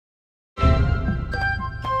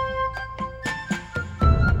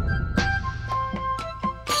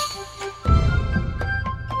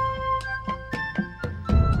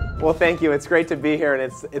Well, thank you. It's great to be here,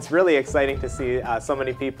 and it's really exciting to see so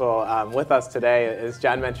many people with us today. As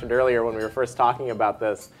John mentioned earlier when we were first talking about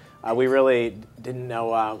this, we really didn't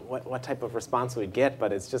know what type of response we'd get,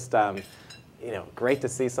 but it's just great to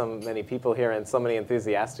see so many people here and so many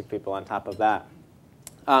enthusiastic people on top of that.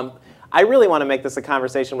 I really want to make this a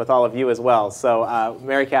conversation with all of you as well. So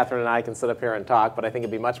Mary Katharine and I can sit up here and talk, but I think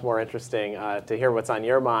it'd be much more interesting to hear what's on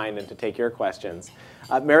your mind and to take your questions.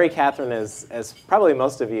 Mary Katharine, as probably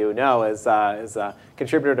most of you know, is a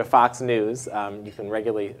contributor to Fox News. You can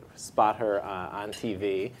regularly spot her on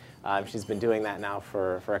TV. She's been doing that now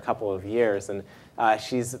for a couple of years. And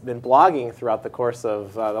she's been blogging throughout the course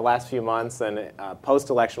of the last few months, and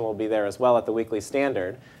post-election will be there as well at the Weekly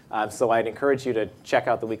Standard. So I'd encourage you to check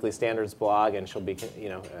out the Weekly Standard's blog, and she'll be,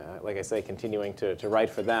 like I say, continuing to write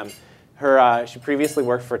for them. She previously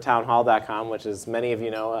worked for townhall.com, which, as many of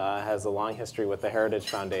you know, has a long history with the Heritage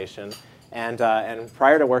Foundation. And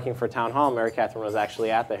prior to working for Town Hall, Mary Katharine was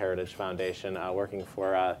actually at the Heritage Foundation working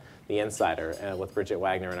for The Insider with Bridget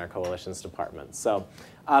Wagner in our Coalitions Department. So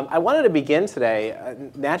I wanted to begin today,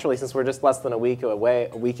 naturally, since we're just less than a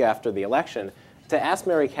week after the election, to ask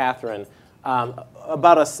Mary Katharine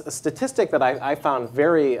about a statistic that I found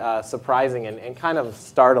very surprising and kind of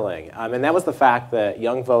startling. And that was the fact that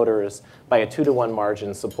young voters, by a 2-to-1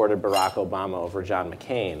 margin, supported Barack Obama over John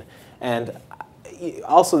McCain. And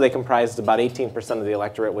also, they comprised about 18% of the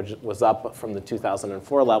electorate, which was up from the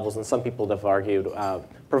 2004 levels, and some people have argued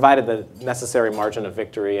provided the necessary margin of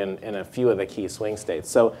victory in a few of the key swing states.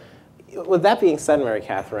 So with that being said, Mary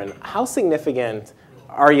Katharine, how significant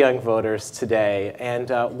are young voters today, and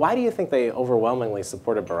why do you think they overwhelmingly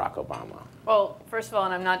supported Barack Obama? Well, first of all,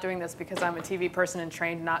 and I'm not doing this because I'm a TV person and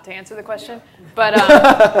trained not to answer the question, but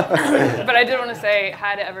but I did want to say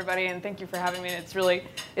hi to everybody and thank you for having me.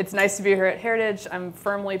 It's nice to be here at Heritage. I'm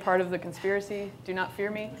firmly part of the conspiracy. Do not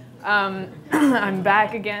fear me. I'm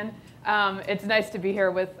back again. It's nice to be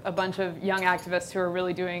here with a bunch of young activists who are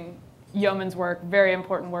really doing yeoman's work, very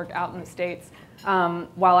important work out in the States,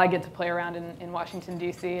 while I get to play around in Washington,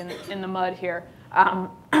 D.C. and in the mud here.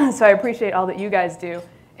 So I appreciate all that you guys do.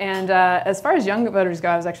 And as far as young voters go,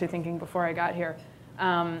 I was actually thinking before I got here,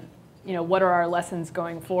 what are our lessons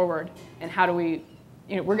going forward, and how do we,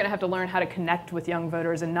 we're going to have to learn how to connect with young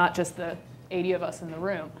voters and not just the 80 of us in the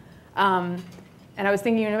room. And I was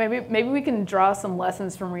thinking, maybe we can draw some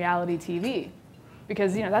lessons from reality TV,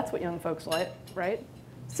 because that's what young folks like, right?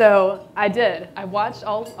 So I did. I watched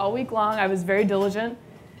all week long. I was very diligent.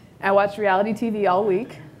 I watched reality TV all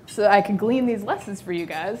week so that I could glean these lessons for you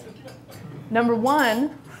guys. Number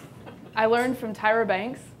one, I learned from Tyra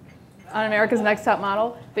Banks on America's Next Top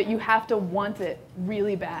Model that you have to want it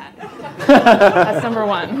really bad. That's number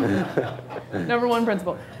one. Number one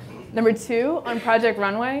principle. Number two, on Project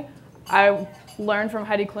Runway, I learned from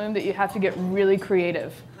Heidi Klum that you have to get really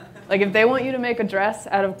creative. Like, if they want you to make a dress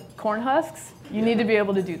out of corn husks, you need to be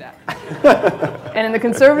able to do that. And in the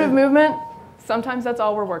conservative movement, sometimes that's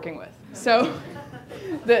all we're working with. So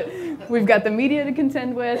we've got the media to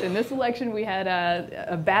contend with. In this election, we had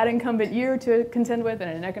a bad incumbent year to contend with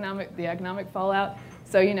and the economic fallout.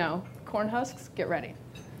 So, corn husks, get ready.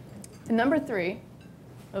 And number three,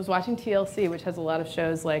 I was watching TLC, which has a lot of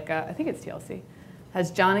shows like, I think it's TLC,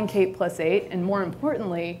 has John and Kate +8, and more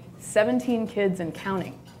importantly, 17 Kids and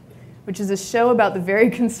Counting, which is a show about the very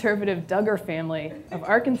conservative Duggar family of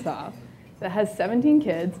Arkansas that has 17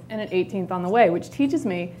 kids and an 18th on the way, which teaches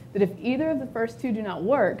me that if either of the first two do not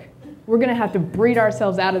work, we're going to have to breed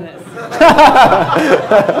ourselves out of this.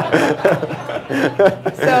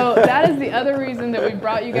 So that is the other reason that we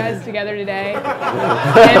brought you guys together today,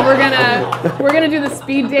 and we're gonna do the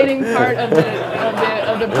speed dating part of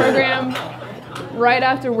the program right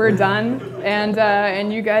after we're done,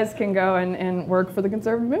 and you guys can go and work for the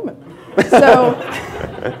conservative movement. So,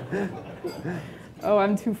 oh,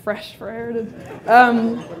 I'm too fresh for Heritage.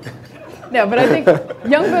 No, but I think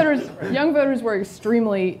young voters were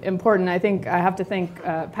extremely important. I think I have to thank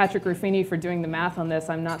Patrick Ruffini for doing the math on this.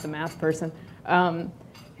 I'm not the math person,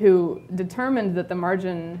 who determined that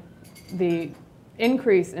the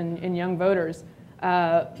increase in young voters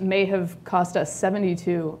may have cost us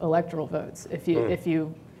 72 electoral votes. If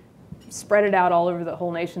you spread it out all over the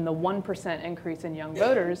whole nation, the 1% increase in young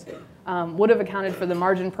voters would have accounted for the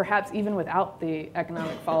margin, perhaps even without the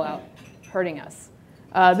economic fallout hurting us.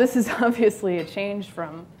 This is obviously a change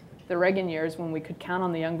from the Reagan years when we could count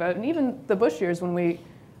on the young vote, and even the Bush years when we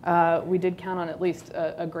did count on at least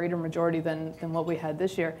a greater majority than what we had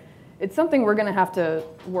this year. It's something we're going to have to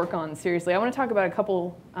work on seriously. I want to talk about a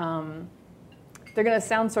couple. They're going to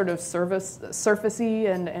sound sort of surfacey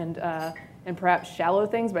and perhaps shallow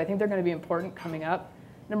things, but I think they're going to be important coming up.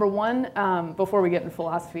 Number one, before we get into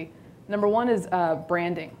philosophy, number one is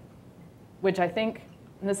branding, which I think,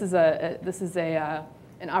 and this is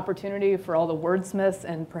an opportunity for all the wordsmiths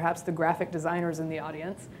and perhaps the graphic designers in the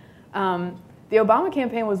audience. The Obama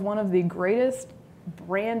campaign was one of the greatest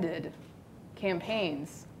branded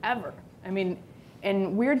campaigns ever. I mean,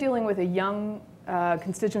 and we're dealing with a young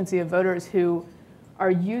constituency of voters who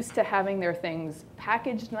are used to having their things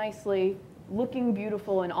packaged nicely, looking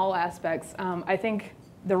beautiful in all aspects. I think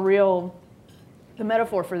the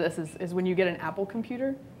metaphor for this is when you get an Apple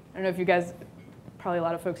computer. I don't know if you guys, probably a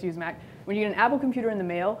lot of folks use Mac. When you get an Apple computer in the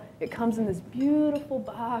mail, it comes in this beautiful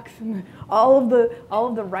box, and all of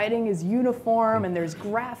the writing is uniform, and there's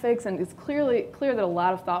graphics, and it's clear that a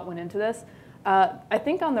lot of thought went into this. I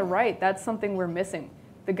think on the right, that's something we're missing.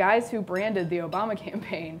 The guys who branded the Obama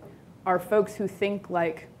campaign are folks who think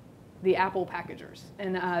like the Apple packagers,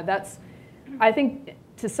 and I think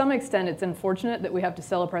to some extent it's unfortunate that we have to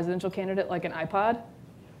sell a presidential candidate like an iPod,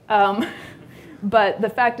 but the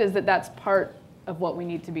fact is that that's part of what we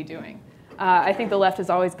need to be doing. I think the left has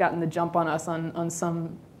always gotten the jump on us on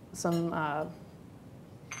some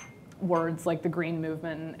words like the green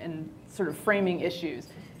movement and sort of framing issues.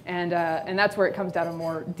 And that's where it comes down to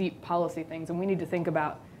more deep policy things. And we need to think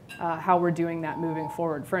about how we're doing that moving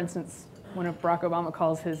forward. For instance, when Barack Obama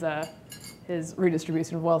calls his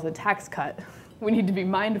redistribution of wealth a tax cut, we need to be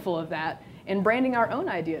mindful of that and branding our own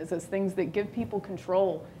ideas as things that give people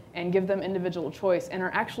control and give them individual choice and are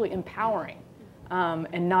actually empowering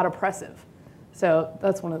and not oppressive. So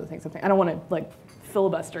that's one of the things I don't want to like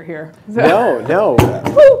filibuster here. So. No.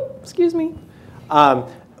 Woo, excuse me.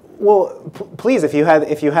 Well, please, if you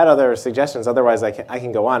had other suggestions, otherwise I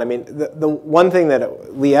can go on. I mean, the one thing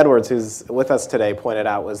that Lee Edwards, who's with us today, pointed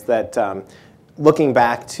out was that looking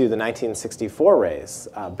back to the 1964 race,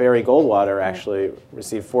 Barry Goldwater actually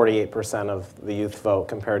received 48% of the youth vote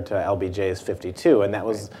compared to LBJ's 52%, and that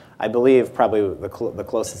was, I believe, probably the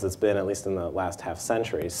closest it's been, at least in the last half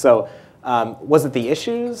century. So. Was it the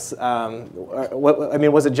issues?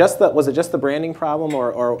 Was it just the branding problem,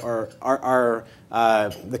 or are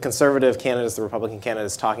the conservative candidates, the Republican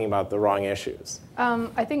candidates, talking about the wrong issues?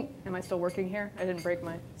 I think. Am I still working here? I didn't break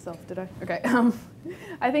myself, did I? Okay.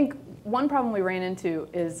 I think one problem we ran into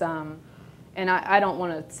is, and I don't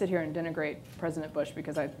want to sit here and denigrate President Bush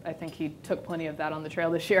because I think he took plenty of that on the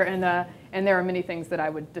trail this year, and there are many things that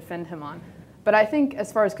I would defend him on. But I think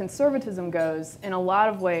as far as conservatism goes, in a lot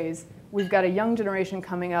of ways, we've got a young generation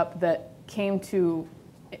coming up that came into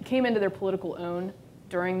their political own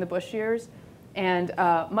during the Bush years, and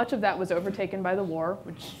much of that was overtaken by the war,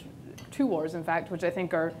 two wars, in fact, which I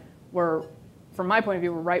think were, from my point of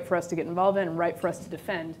view, were right for us to get involved in and right for us to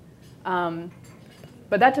defend.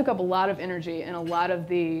 But that took up a lot of energy and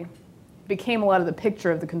became a lot of the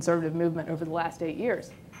picture of the conservative movement over the last 8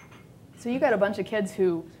 years. So you got a bunch of kids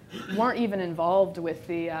who weren't even involved with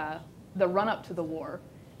the run-up to the war,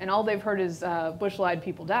 and all they've heard is Bush lied,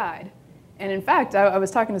 people died. And in fact, I was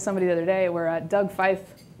talking to somebody the other day where Doug Feith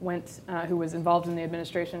who was involved in the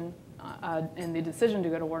administration and the decision to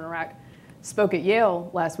go to war in Iraq, spoke at Yale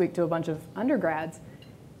last week to a bunch of undergrads.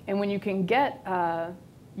 And when you can get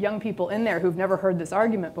young people in there who've never heard this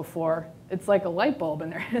argument before, it's like a light bulb in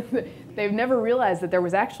their head. They've never realized that there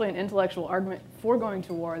was actually an intellectual argument for going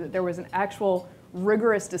to war, that there was an actual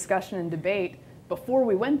rigorous discussion and debate before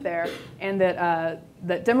we went there, and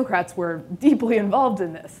that Democrats were deeply involved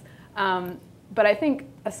in this. But I think,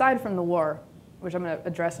 aside from the war, which I'm going to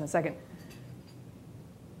address in a second,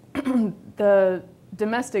 the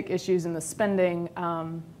domestic issues and the spending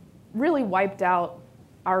really wiped out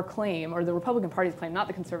our claim, or the Republican Party's claim, not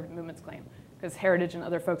the conservative movement's claim, because Heritage and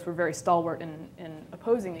other folks were very stalwart in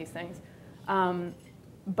opposing these things,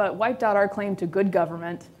 but wiped out our claim to good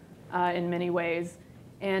government in many ways.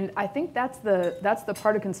 And I think that's the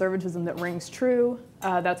part of conservatism that rings true.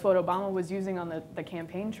 That's what Obama was using on the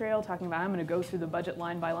campaign trail, talking about, I'm going to go through the budget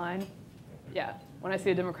line by line. Yeah, when I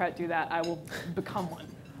see a Democrat do that, I will become one.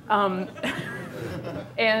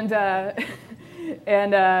 And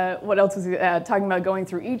what else was he talking about? Going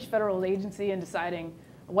through each federal agency and deciding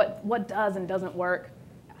what does and doesn't work.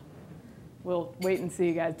 We'll wait and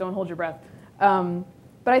see, guys. Don't hold your breath.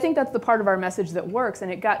 But I think that's the part of our message that works,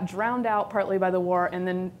 and it got drowned out partly by the war and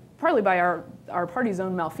then partly by our party's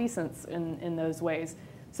own malfeasance in those ways.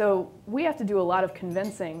 So we have to do a lot of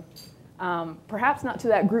convincing, perhaps not to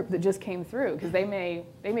that group that just came through, because they may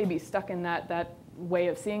be stuck in that way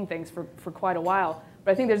of seeing things for quite a while.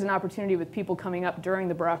 But I think there's an opportunity with people coming up during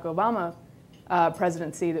the Barack Obama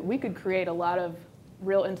presidency that we could create a lot of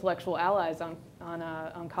real intellectual allies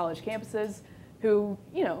on college campuses who,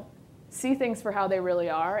 see things for how they really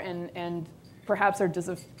are and perhaps are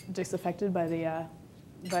disaffected by the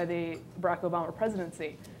Barack Obama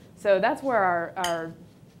presidency. So that's where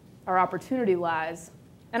our opportunity lies.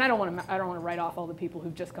 And I don't want to write off all the people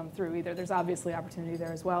who've just come through either. There's obviously opportunity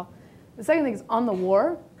there as well. The second thing is on the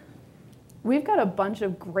war. We've got a bunch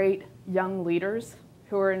of great young leaders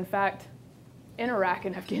who are in fact in Iraq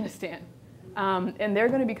and Afghanistan. And they're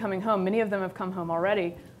going to be coming home. Many of them have come home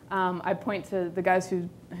already. I point to the guys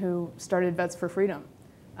who started Vets for Freedom.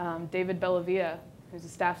 David Bellavia, who's a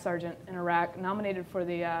staff sergeant in Iraq, nominated for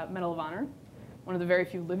the Medal of Honor. One of the very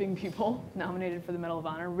few living people nominated for the Medal of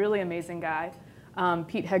Honor. Really amazing guy.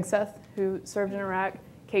 Pete Hegseth, who served in Iraq.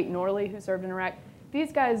 Kate Norley, who served in Iraq.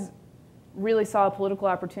 These guys really saw a political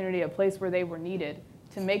opportunity, a place where they were needed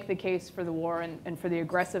to make the case for the war and for the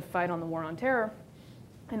aggressive fight on the war on terror,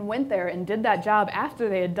 and went there and did that job after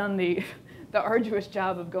they had done the arduous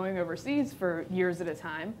job of going overseas for years at a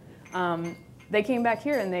time. They came back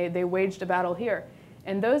here and they waged a battle here.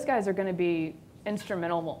 And those guys are going to be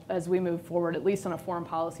instrumental as we move forward, at least on a foreign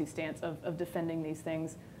policy stance of defending these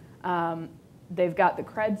things. They've got the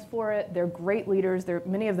creds for it. They're great leaders.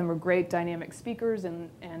 Many of them are great dynamic speakers and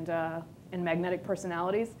magnetic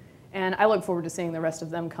personalities. And I look forward to seeing the rest of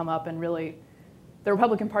them come up, and really, the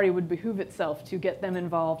Republican Party would behoove itself to get them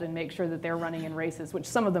involved and make sure that they're running in races, which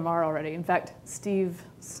some of them are already. In fact, Steve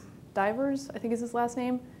Stivers, I think is his last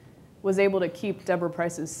name, was able to keep Deborah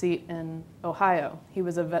Price's seat in Ohio. He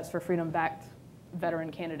was a Vets for Freedom-backed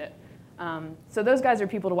veteran candidate. So those guys are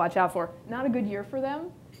people to watch out for. Not a good year for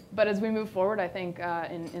them, but as we move forward, I think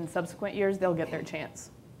in subsequent years, they'll get their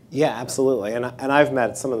chance. Yeah, absolutely. And I've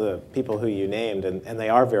met some of the people who you named, and they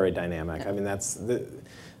are very dynamic. I mean,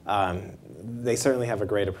 they certainly have a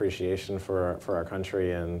great appreciation for our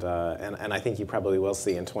country, and I think you probably will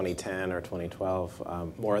see in 2010 or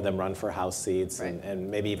 2012 more of them run for House seats, right,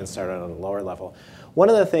 and maybe even start on a lower level. One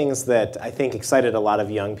of the things that I think excited a lot of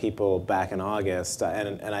young people back in August,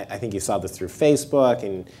 and I think you saw this through Facebook,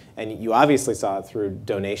 and you obviously saw it through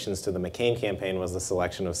donations to the McCain campaign, was the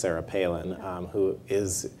selection of Sarah Palin, who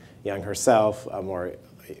is young herself,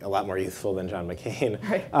 a lot more youthful than John McCain.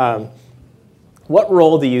 Right. What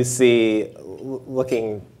role do you see,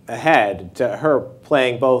 looking ahead, to her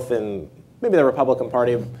playing both in maybe the Republican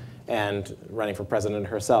Party and running for president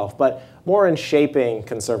herself, but more in shaping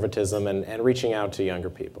conservatism and reaching out to younger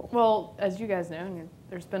people? Well, as you guys know,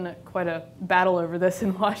 there's been quite a battle over this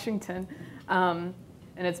in Washington, and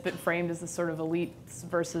it's been framed as this sort of elites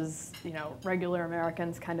versus regular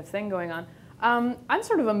Americans kind of thing going on. I'm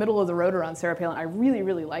sort of a middle of the roader on Sarah Palin. I really,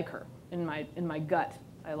 really like her in my gut.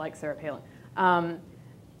 I like Sarah Palin.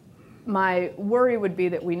 My worry would be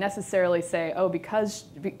that we necessarily say, oh,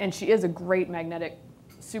 and she is a great magnetic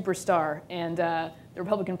superstar, and the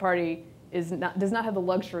Republican Party does not have the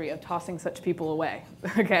luxury of tossing such people away,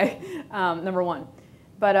 okay, number one.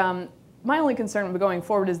 But my only concern going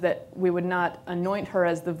forward is that we would not anoint her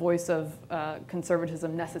as the voice of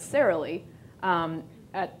conservatism necessarily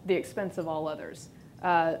at the expense of all others.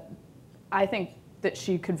 I think that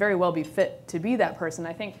she could very well be fit to be that person.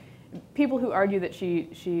 I think people who argue that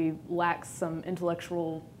she lacks some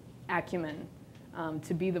intellectual acumen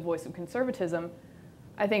to be the voice of conservatism,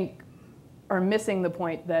 I think are missing the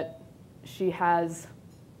point that she has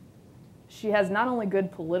not only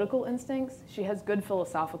good political instincts, she has good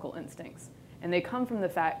philosophical instincts. And they come from the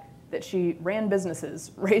fact that she ran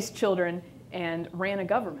businesses, raised children, and ran a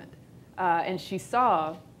government. And she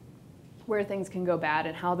saw where things can go bad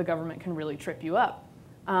and how the government can really trip you up.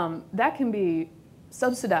 That can be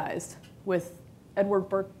subsidized with Edmund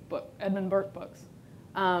Burke books.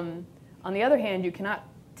 On the other hand, you cannot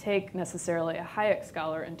take necessarily a Hayek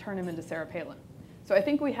scholar and turn him into Sarah Palin. So I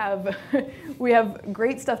think we have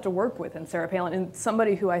great stuff to work with in Sarah Palin, and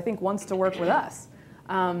somebody who I think wants to work with us,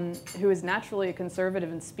 who is naturally a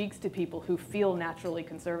conservative and speaks to people who feel naturally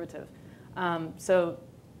conservative. So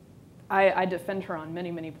I defend her on many,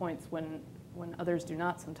 many points when others do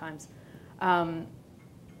not sometimes.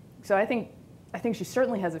 So I think she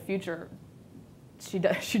certainly has a future.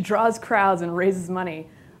 She draws crowds and raises money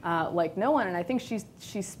like no one, and I think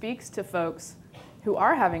she speaks to folks who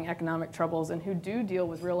are having economic troubles and who do deal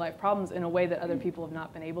with real life problems in a way that other people have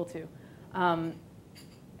not been able to.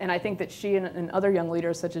 And I think that she and other young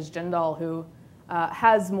leaders such as Jindal, who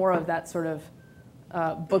has more of that sort of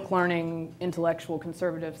book learning, intellectual,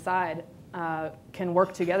 conservative side, can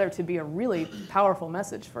work together to be a really powerful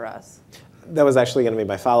message for us. That was actually going to be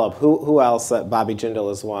my follow-up. Who else? Bobby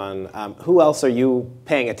Jindal is one. Who else are you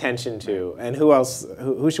paying attention to, and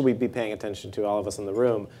who should we be paying attention to? All of us in the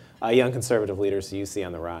room, young conservative leaders who you see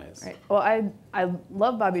on the rise. Right. Well, I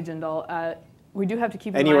love Bobby Jindal. we do have to keep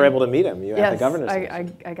in mind. And you were able to meet him at the governor's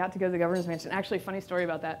mansion. I got to go to the governor's mansion. Actually, funny story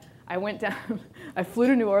about that. I went down, I flew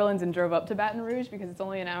to New Orleans and drove up to Baton Rouge because it's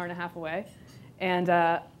only an hour and a half away. And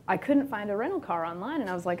I couldn't find a rental car online. And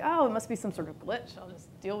I was like, oh, it must be some sort of glitch. I'll just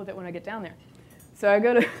deal with it when I get down there. So I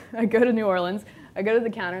go to New Orleans. I go to the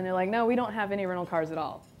counter, and they're like, no, we don't have any rental cars at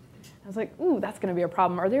all. I was like, ooh, that's going to be a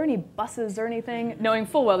problem. Are there any buses or anything? Knowing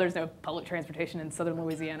full well there's no public transportation in southern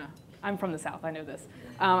Louisiana. I'm from the South. I know this.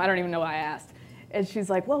 I don't even know why I asked. And she's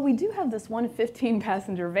like, well, we do have this one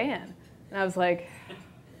 15-passenger van. And I was like,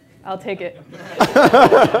 I'll take it.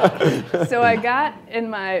 So I got in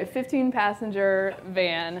my 15-passenger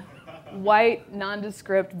van, white,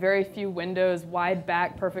 nondescript, very few windows, wide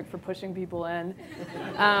back, perfect for pushing people in.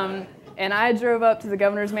 And I drove up to the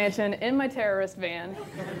governor's mansion in my terrorist van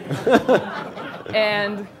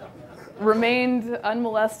and remained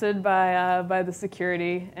unmolested by the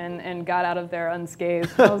security and got out of there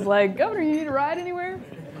unscathed. I was like, Governor, you need a ride anywhere?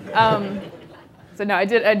 So no, I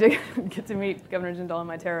did get to meet Governor Jindal in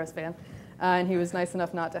my terrorist van, and he was nice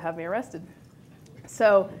enough not to have me arrested.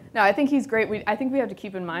 So no, I think he's great. I think we have to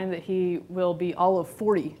keep in mind that he will be all of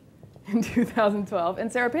 40 in 2012,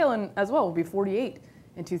 and Sarah Palin as well will be 48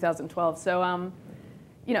 in 2012. So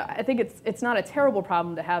you know, I think it's not a terrible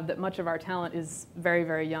problem to have that much of our talent is very,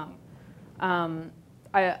 very young.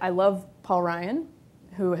 I love Paul Ryan,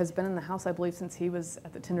 who has been in the House, I believe, since he was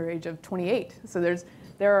at the tender age of 28. So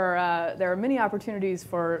there are many opportunities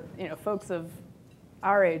for folks of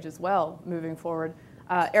our age as well moving forward.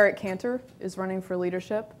 Eric Cantor is running for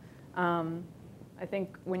leadership. I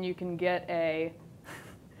think when you can get a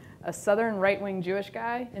southern right-wing Jewish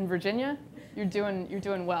guy in Virginia, you're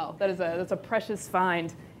doing well. That's a precious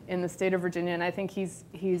find in the state of Virginia, and I think he's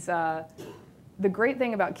the great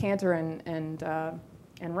thing about Cantor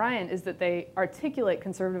and Ryan is that they articulate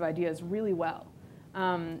conservative ideas really well.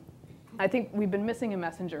 I think we've been missing a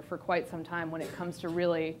messenger for quite some time when it comes to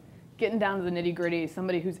really getting down to the nitty-gritty,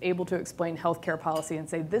 somebody who's able to explain healthcare policy and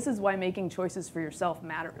say, this is why making choices for yourself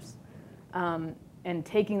matters. And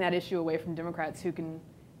taking that issue away from Democrats who can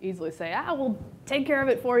easily say, we'll take care of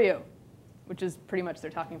it for you, which is pretty much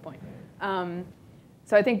their talking point.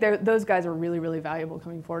 So I think those guys are really, really valuable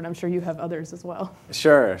coming forward. I'm sure you have others as well.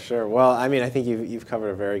 Sure. Well, I mean, I think you've covered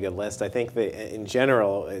a very good list. I think that in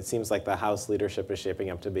general, it seems like the House leadership is shaping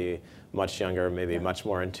up to be much younger, maybe much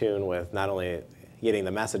more in tune with not only getting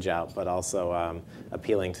the message out, but also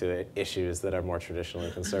appealing to issues that are more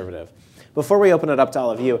traditionally conservative. Before we open it up to all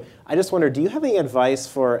of you, I just wonder, do you have any advice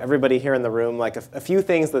for everybody here in the room, like a few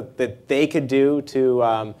things that they could do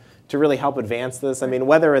to really help advance this? I mean,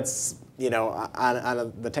 whether it's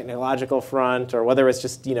on the technological front, or whether it's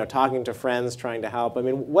just talking to friends, trying to help. I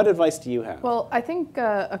mean, what advice do you have? Well, I think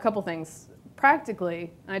a couple things.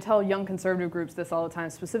 Practically, and I tell young conservative groups this all the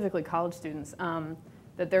time, specifically college students,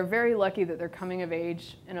 that they're very lucky that they're coming of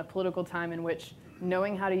age in a political time in which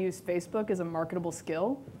knowing how to use Facebook is a marketable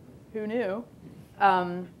skill. Who knew?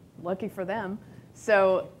 Lucky for them.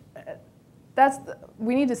 So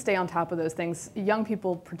we need to stay on top of those things. Young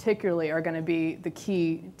people particularly are going to be the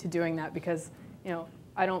key to doing that because,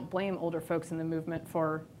 I don't blame older folks in the movement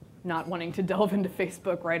for not wanting to delve into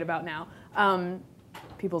Facebook right about now.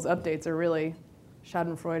 People's updates are really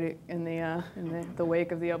schadenfreude in the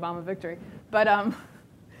wake of the Obama victory.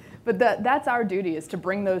 But that's our duty, is to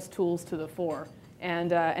bring those tools to the fore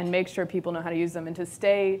and make sure people know how to use them and to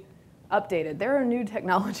stay updated. There are new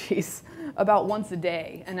technologies about once a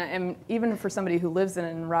day, and even for somebody who lives in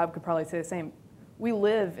it, and Rob could probably say the same, we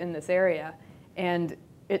live in this area, and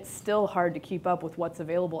it's still hard to keep up with what's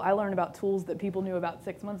available. I learned about tools that people knew about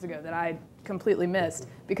 6 months ago that I completely missed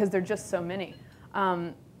because there are just so many.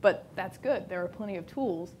 But that's good. There are plenty of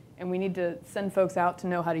tools, and we need to send folks out to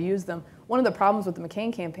know how to use them. One of the problems with the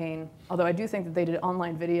McCain campaign, although I do think that they did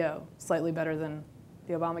online video slightly better than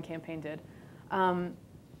the Obama campaign did,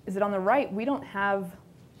 is that on the right, we don't have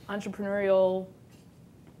entrepreneurial,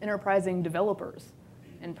 enterprising developers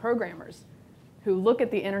and programmers who look at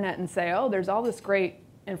the internet and say, oh, there's all this great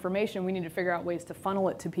information. We need to figure out ways to funnel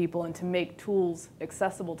it to people and to make tools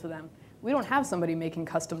accessible to them. We don't have somebody making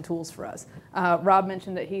custom tools for us. Rob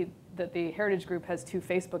mentioned that the Heritage Group has 2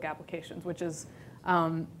 Facebook applications, which is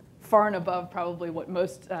far and above probably what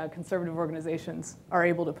most conservative organizations are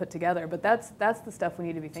able to put together. But that's the stuff we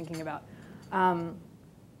need to be thinking about.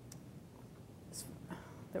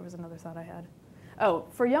 There was another thought I had. Oh,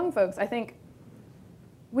 for young folks, I think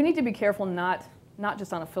we need to be careful not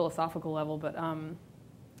just on a philosophical level, but on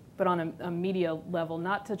a media level,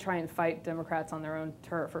 not to try and fight Democrats on their own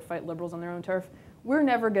turf or fight liberals on their own turf. We're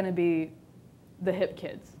never going to be the hip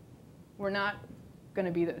kids. We're not going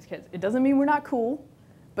to be those kids. It doesn't mean we're not cool.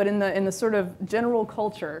 But in the sort of general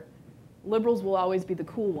culture, liberals will always be the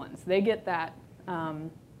cool ones. They get that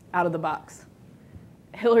out of the box.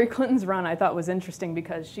 Hillary Clinton's run, I thought, was interesting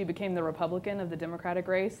because she became the Republican of the Democratic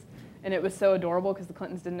race, and it was so adorable because the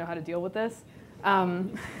Clintons didn't know how to deal with this.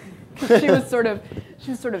 She was sort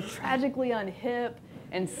of tragically unhip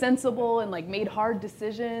and sensible and like made hard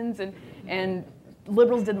decisions, and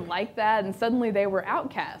liberals didn't like that, and suddenly they were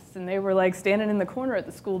outcasts, and they were like standing in the corner at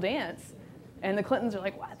the school dance, and the Clintons are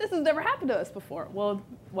like, "What? This has never happened to us before." Well,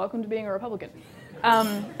 welcome to being a Republican.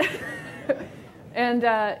 And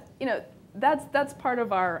you know, that's part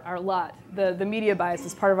of our lot. The media bias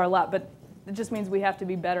is part of our lot, but it just means we have to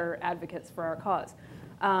be better advocates for our cause.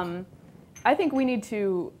 I think we need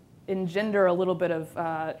to engender a little bit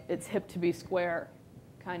of it's hip to be square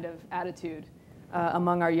kind of attitude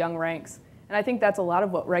among our young ranks. And I think that's a lot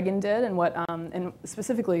of what Reagan did and what, and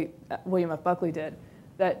specifically William F. Buckley did.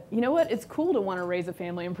 That, you know what, it's cool to want to raise a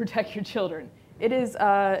family and protect your children.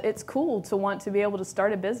 It's cool to want to be able to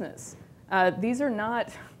start a business. These are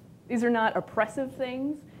not oppressive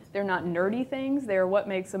things. They're not nerdy things. They're what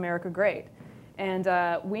makes America great. And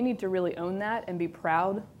we need to really own that and be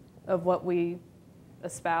proud of what we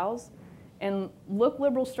espouse. And look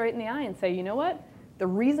liberals straight in the eye and say, you know what? The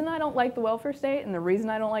reason I don't like the welfare state and the reason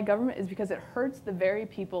I don't like government is because it hurts the very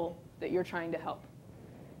people that you're trying to help.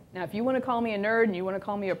 Now, if you want to call me a nerd and you want to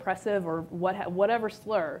call me oppressive or whatever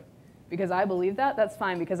slur, because I believe that, that's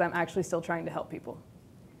fine because I'm actually still trying to help people.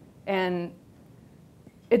 And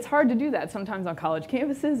it's hard to do that sometimes on college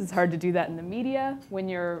campuses. It's hard to do that in the media when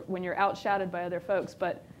you're outshouted by other folks.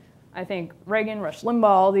 But I think Reagan, Rush Limbaugh,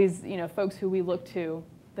 all these folks who we look to,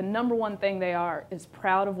 the number one thing they are is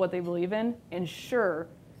proud of what they believe in and sure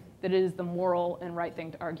that it is the moral and right thing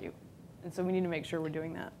to argue. And so we need to make sure we're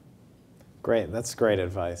doing that. Great, that's great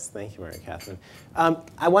advice. Thank you, Mary Katharine.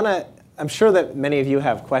 I'm sure that many of you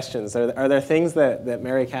have questions. Are there things that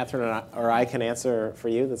Mary Katharine or I can answer for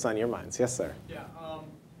you that's on your minds? Yes, sir. Yeah.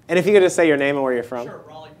 And if you could just say your name and where you're from. Sure,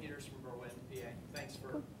 Raleigh Peters from Berwyn, PA. Thanks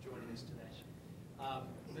for joining us today.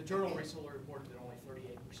 The Journal recently reported that only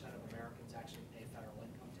 38% of Americans actually pay federal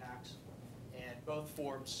income tax, and both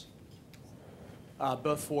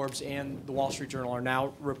Forbes and the Wall Street Journal are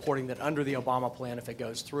now reporting that under the Obama plan, if it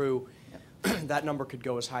goes through, that number could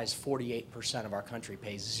go as high as 48% of our country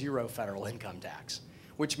pays zero federal income tax,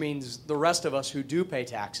 which means the rest of us who do pay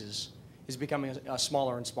taxes is becoming a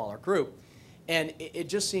smaller and smaller group. And it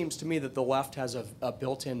just seems to me that the left has a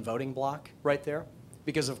built-in voting block right there,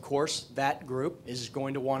 because of course that group is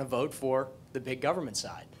going to want to vote for the big government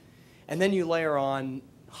side. And then you layer on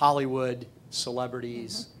Hollywood,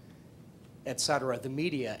 celebrities, et cetera, the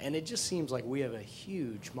media, and it just seems like we have a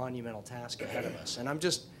huge monumental task ahead of us. And I'm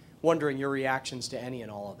just wondering your reactions to any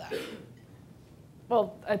and all of that.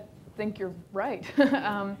 Well, I think you're right.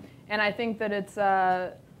 And I think that it's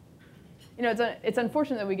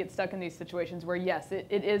unfortunate that we get stuck in these situations where, yes,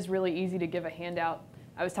 it is really easy to give a handout.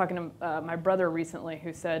 I was talking to my brother recently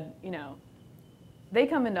who said, they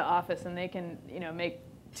come into office and they can, make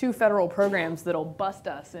 2 federal programs that'll bust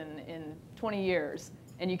us in 20 years,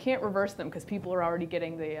 and you can't reverse them because people are already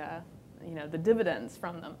getting the dividends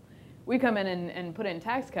from them. We come in and put in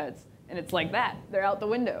tax cuts, and it's like that. They're out the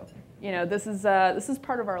window. This is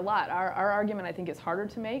part of our lot. Our argument, I think, is harder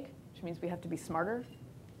to make, which means we have to be smarter.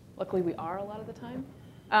 Luckily, we are a lot of the time.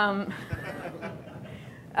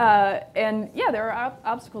 And yeah, there are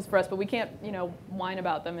obstacles for us, but we can't, whine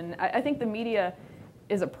about them. And I think the media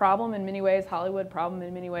is a problem in many ways, Hollywood problem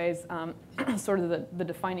in many ways, sort of the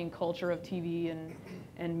defining culture of TV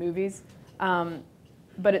and movies.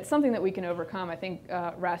 But it's something that we can overcome. I think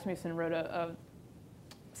Rasmussen wrote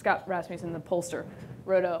Scott Rasmussen, the pollster,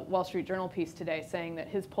 wrote a Wall Street Journal piece today saying that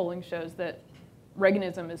his polling shows that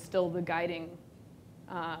Reaganism is still the guiding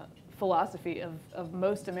philosophy of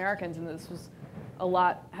most Americans, and this was a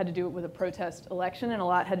lot had to do with a protest election, and a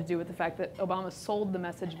lot had to do with the fact that Obama sold the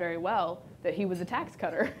message very well that he was a tax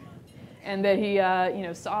cutter, and that he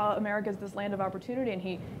saw America as this land of opportunity, and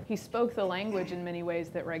he spoke the language in many ways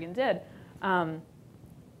that Reagan did.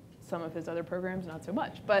 Some of his other programs, not so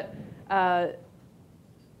much, but I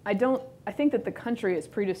think that the country is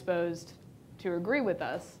predisposed to agree with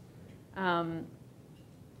us,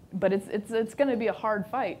 but it's going to be a hard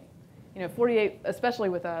fight. 48, especially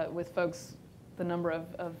with folks, the number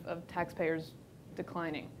of taxpayers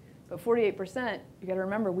declining. But 48%, you got to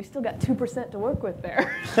remember, we still got 2% to work with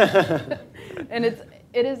there. And it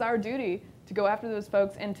is our duty to go after those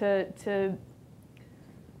folks and to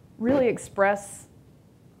really express,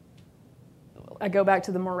 I go back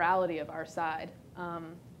to the morality of our side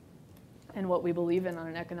and what we believe in on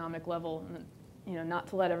an economic level. And not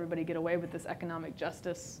to let everybody get away with this economic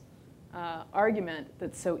justice argument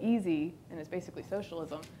that's so easy and is basically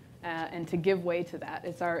socialism, and to give way to that.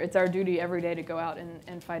 It's our duty every day to go out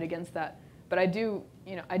and fight against that. But I do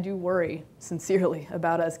worry sincerely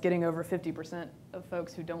about us getting over 50% of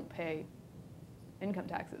folks who don't pay income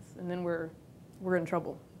taxes, and then we're in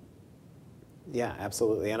trouble. Yeah,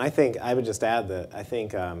 absolutely. And I think I would just add that I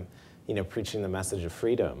think preaching the message of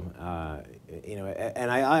freedom,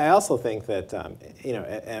 and I also think that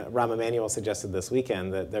Rahm Emanuel suggested this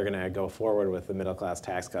weekend that they're going to go forward with the middle class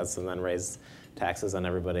tax cuts and then raise taxes on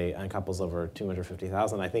everybody, on couples over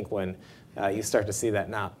 $250,000. I think when you start to see that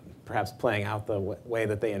not perhaps playing out the way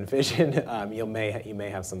that they envision, you may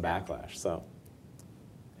have some backlash. So,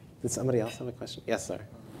 did somebody else have a question? Yes, sir.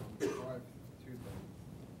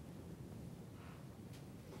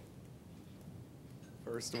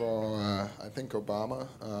 First of all, I think Obama,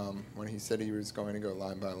 when he said he was going to go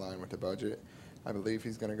line by line with the budget, I believe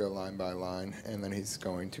he's going to go line by line, and then he's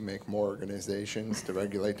going to make more organizations to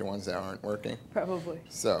regulate the ones that aren't working. Probably.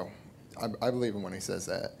 So I believe him when he says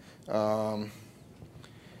that.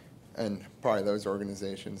 And probably those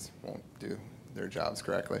organizations won't do their jobs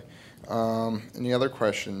correctly. And the other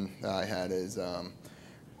question that I had is,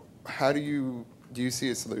 how do you see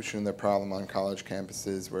a solution to the problem on college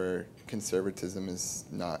campuses where conservatism is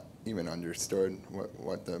not even understood,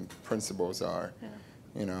 what the principles are? Yeah.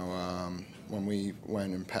 When we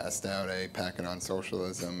went and passed out a packet on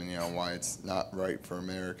socialism and why it's not right for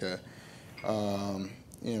America,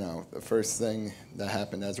 the first thing that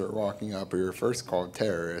happened as we were walking up, we were first called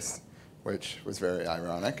terrorists, which was very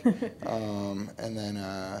ironic. And then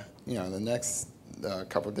the next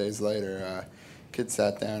couple of days later, kid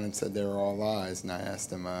sat down and said they were all lies, and I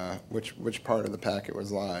asked him which part of the packet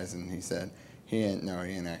was lies, and he said he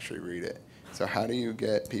didn't actually read it. So how do you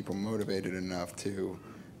get people motivated enough to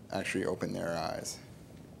actually open their eyes?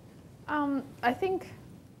 I think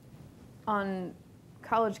on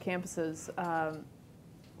college campuses,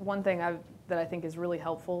 one thing that I think is really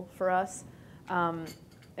helpful for us,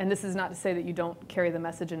 and this is not to say that you don't carry the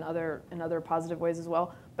message in other positive ways as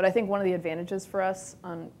well, but I think one of the advantages for us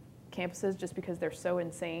on campuses, just because they're so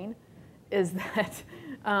insane, is that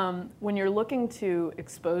when you're looking to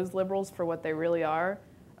expose liberals for what they really are,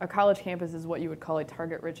 a college campus is what you would call a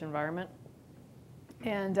target-rich environment.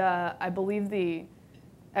 And I believe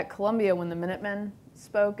at Columbia, when the Minutemen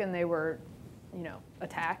spoke and they were,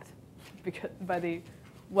 attacked by the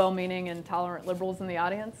well-meaning and tolerant liberals in the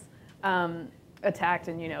audience, attacked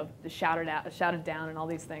and shouted down and all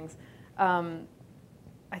these things.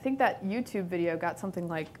 I think that YouTube video got something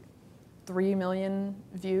like 3 million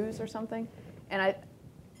views or something, and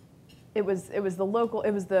it was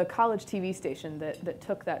the college TV station that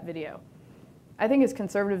took that video. I think as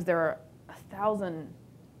conservatives there are 1,000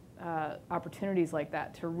 opportunities like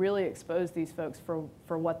that to really expose these folks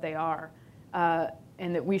for what they are,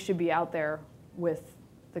 and that we should be out there with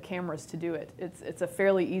the cameras to do it. It's a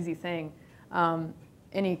fairly easy thing.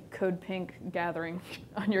 Any Code Pink gathering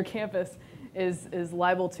on your campus is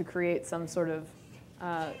liable to create some sort of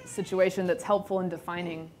situation that's helpful in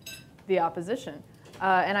defining the opposition.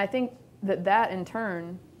 And I think that in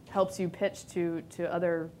turn helps you pitch to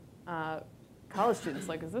other college students,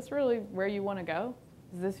 like, is this really where you want to go?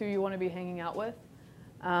 Is this who you want to be hanging out with?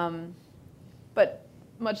 But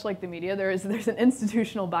much like the media, there's an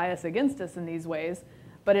institutional bias against us in these ways.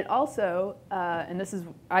 But it also, and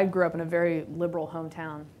I grew up in a very liberal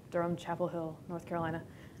hometown, Durham, Chapel Hill, North Carolina.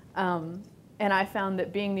 And I found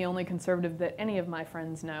that being the only conservative that any of my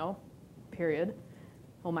friends know, period,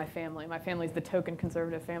 well, my family's the token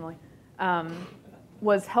conservative family,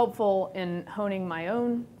 was helpful in honing my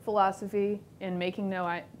own philosophy, in making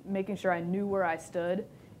sure I knew where I stood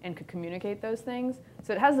and could communicate those things.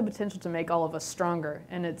 So it has the potential to make all of us stronger.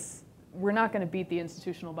 And we're not going to beat the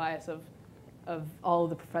institutional bias of all of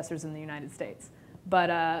the professors in the United States.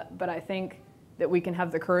 But I think that we can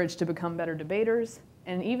have the courage to become better debaters,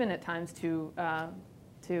 and even at times to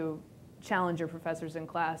challenge your professors in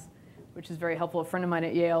class, which is very helpful. A friend of mine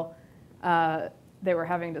at Yale, they were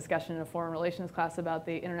having a discussion in a foreign relations class about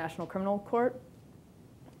the International Criminal Court,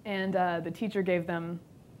 and the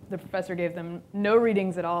professor gave them no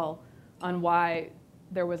readings at all on why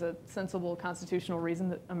there was a sensible constitutional reason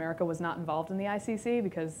that America was not involved in the ICC,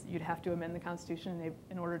 because you'd have to amend the Constitution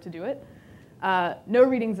in order to do it. No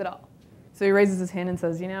readings at all. So he raises his hand and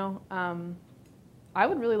says, I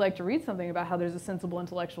would really like to read something about how there's a sensible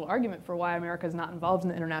intellectual argument for why America is not involved in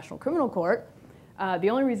the International Criminal Court. The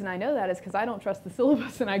only reason I know that is because I don't trust the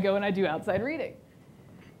syllabus and I go and I do outside reading.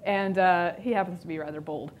 And he happens to be rather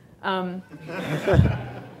bold.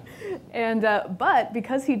 And but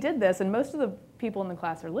because he did this, and most of the people in the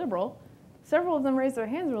class are liberal, several of them raised their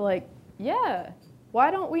hands and were like, yeah,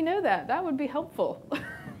 why don't we know that? That would be helpful.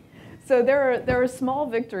 So there are small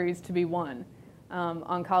victories to be won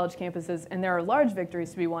on college campuses, and there are large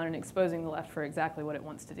victories to be won in exposing the left for exactly what it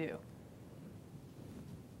wants to do.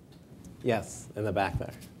 Yes, in the back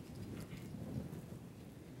there.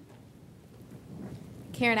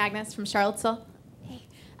 Karen Agnes from Charlottesville. Hey.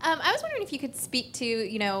 I was wondering if you could speak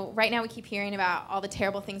to, right now we keep hearing about all the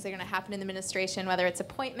terrible things that are going to happen in the administration, whether it's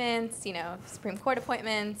appointments, Supreme Court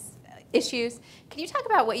appointments, issues. Can you talk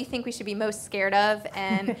about what you think we should be most scared of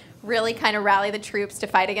and really kind of rally the troops to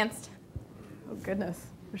fight against? Oh, goodness.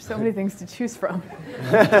 There's so many things to choose from.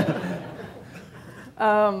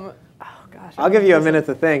 Oh, gosh. I'll give you a minute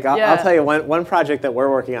to think. Yeah. I'll tell you one project that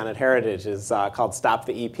we're working on at Heritage is called Stop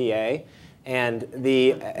the EPA. And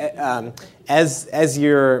as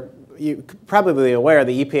you're probably aware,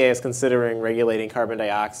 the EPA is considering regulating carbon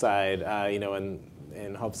dioxide,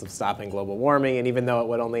 in hopes of stopping global warming. And even though it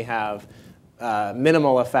would only have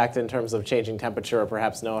minimal effect in terms of changing temperature or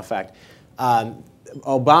perhaps no effect,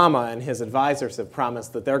 Obama and his advisors have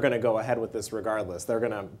promised that they're going to go ahead with this regardless. They're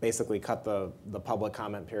going to basically cut the public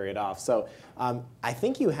comment period off. So I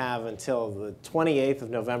think you have until the 28th of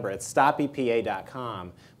November at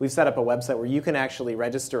stopepa.com. We've set up a website where you can actually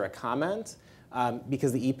register a comment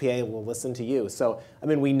because the EPA will listen to you. So,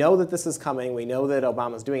 we know that this is coming. We know that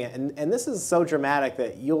Obama's doing it. And this is so dramatic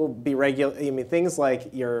that you'll be things like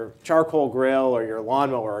your charcoal grill or your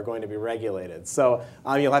lawnmower are going to be regulated. So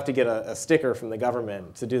you'll have to get a sticker from the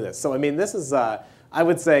government to do this. So, this is, I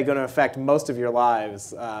would say, going to affect most of your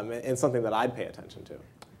lives and something that I'd pay attention to.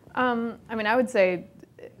 I would say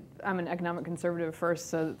I'm an economic conservative first,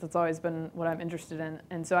 so that's always been what I'm interested in.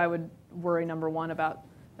 And so I would worry, number one, about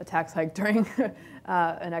a tax hike during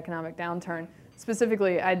an economic downturn.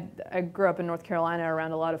 Specifically, I grew up in North Carolina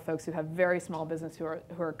around a lot of folks who have very small business, who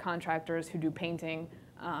are contractors, who do painting,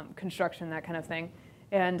 construction, that kind of thing.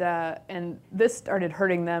 And this started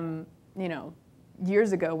hurting them,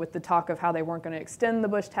 years ago with the talk of how they weren't going to extend the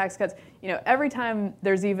Bush tax cuts. Every time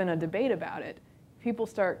there's even a debate about it, people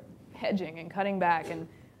start hedging and cutting back. And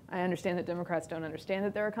I understand that Democrats don't understand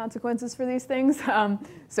that there are consequences for these things.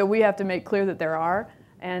 So we have to make clear that there are.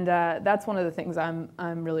 And that's one of the things I'm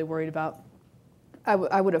really worried about.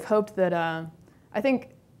 I would have hoped that, I think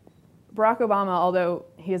Barack Obama, although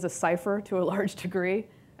he is a cipher to a large degree,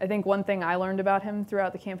 I think one thing I learned about him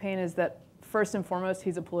throughout the campaign is that first and foremost,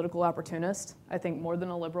 he's a political opportunist, I think more than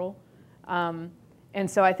a liberal. And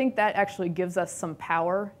so I think that actually gives us some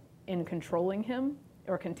power in controlling him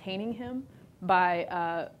or containing him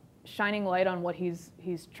by shining light on what he's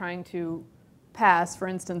trying to pass, for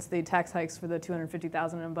instance, the tax hikes for the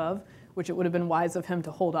 250,000 and above, which it would have been wise of him to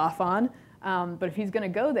hold off on. But if he's going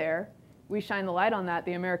to go there, we shine the light on that,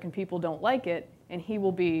 the American people don't like it, and he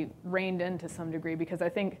will be reined in to some degree, because I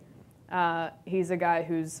think he's a guy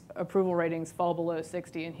whose approval ratings fall below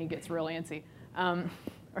 60 and he gets real antsy.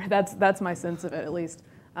 Or that's my sense of it, at least,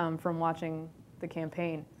 from watching the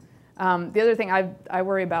campaign. The other thing I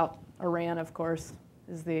worry about, Iran, of course,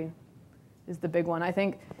 is the big one. I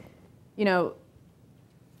think,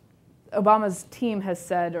 Obama's team has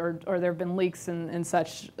said, or there have been leaks and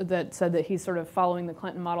such that said that he's sort of following the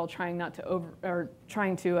Clinton model, trying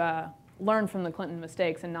to learn from the Clinton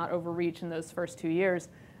mistakes and not overreach in those first 2 years.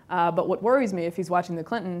 But what worries me, if he's watching the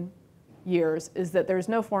Clinton years, is that there's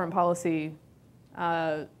no foreign policy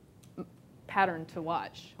pattern to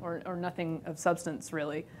watch, or nothing of substance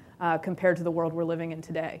really, compared to the world we're living in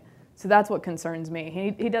today. So that's what concerns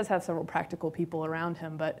me. He does have several practical people around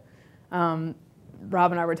him, but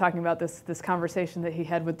Rob and I were talking about this conversation that he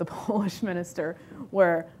had with the Polish minister,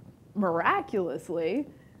 where miraculously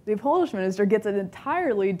the Polish minister gets an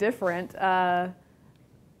entirely different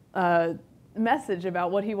message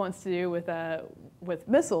about what he wants to do with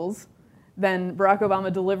missiles than Barack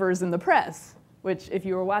Obama delivers in the press, which, if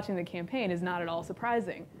you were watching the campaign, is not at all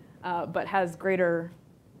surprising, but has greater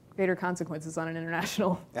consequences on an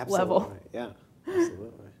international level. Yeah,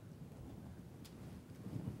 absolutely.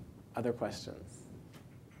 Other questions?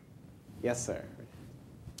 Yes, sir.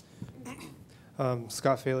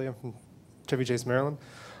 Scott Faley, I'm from Chevy Chase, Maryland.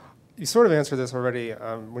 You sort of answered this already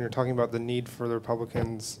when you're talking about the need for the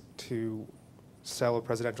Republicans to sell a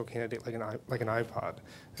presidential candidate like an iPod,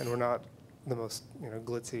 and we're not the most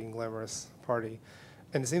glitzy and glamorous party.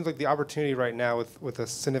 And it seems like the opportunity right now with a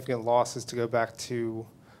significant loss is to go back to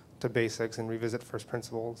basics and revisit first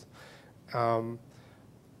principles. But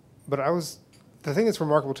the thing that's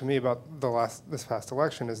remarkable to me about this past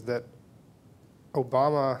election is that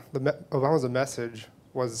Obama's message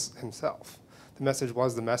was himself. the message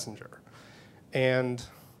was the messenger. And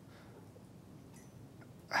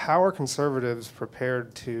how are conservatives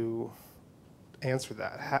prepared to answer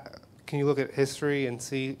that? Can you look at history and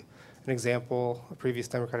see an example, a previous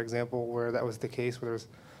Democratic example, where that was the case, where there was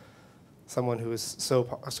someone who was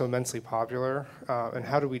so immensely popular, and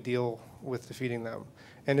how do we deal with defeating them?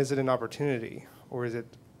 And is it an opportunity, or is it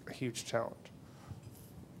a huge challenge?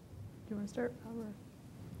 Do you want to start?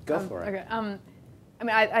 Go for it. Okay. I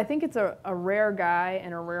mean, I think it's a rare guy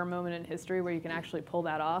and a rare moment in history where you can actually pull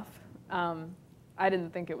that off. I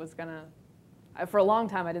didn't think it was gonna. For a long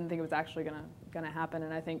time, I didn't think it was actually gonna happen,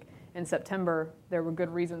 and I think in September there were good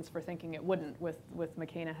reasons for thinking it wouldn't, with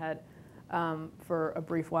McCain ahead for a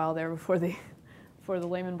brief while there before the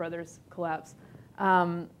Lehman Brothers collapse.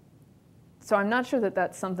 So I'm not sure that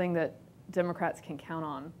that's something that Democrats can count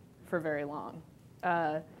on for very long.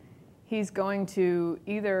 He's going to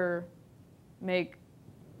either make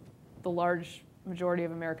the large majority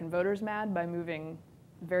of American voters mad by moving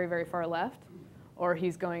very, very far left, or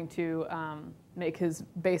he's going to make his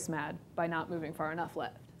base mad by not moving far enough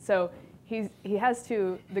left. So he has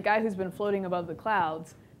to, the guy who's been floating above the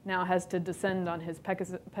clouds now has to descend on his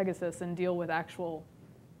Pegasus and deal with actual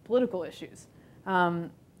political issues.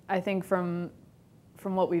 I think from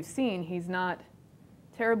what we've seen, he's not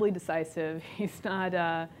terribly decisive. He's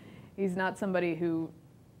not somebody who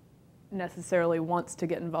necessarily wants to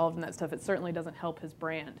get involved in that stuff. It certainly doesn't help his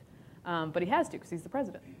brand, but he has to because he's the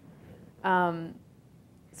president.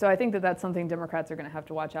 So I think that that's something Democrats are going to have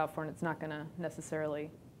to watch out for, and it's not going to necessarily,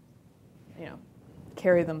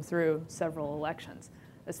 carry them through several elections.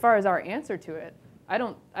 As far as our answer to it, I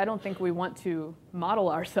don't think we want to model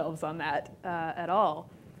ourselves on that at all.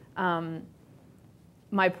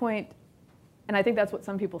 My point, and I think that's what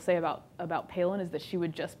some people say about Palin, is that she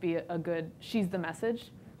would just be she's the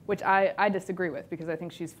message, which I disagree with, because I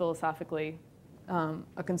think she's philosophically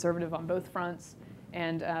a conservative on both fronts,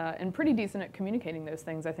 and pretty decent at communicating those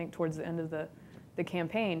things, I think, towards the end of the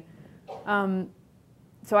campaign.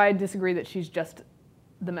 So I disagree that she's just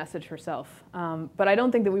the message herself. But I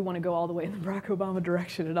don't think that we want to go all the way in the Barack Obama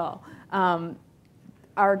direction at all.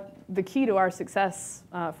 The key to our success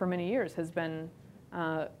for many years has been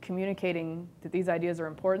communicating that these ideas are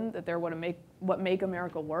important, that they're what make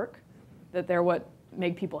America work, that they're what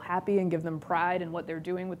make people happy and give them pride in what they're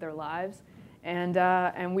doing with their lives.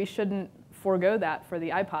 And we shouldn't forego that for the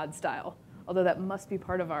iPod style, although that must be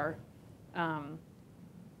part of our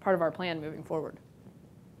plan moving forward.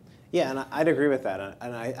 Yeah, and I'd agree with that.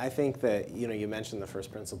 And I think that, you mentioned the first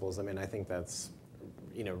principles. I mean, I think that's,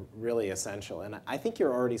 really essential. And I think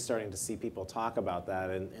you're already starting to see people talk about that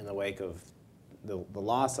in the wake of the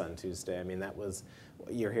loss on Tuesday. I mean, that was,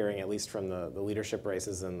 you're hearing at least from the leadership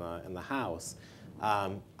races in the House.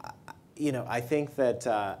 I think that,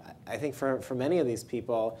 I think for many of these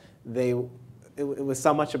people, it was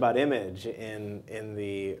so much about image in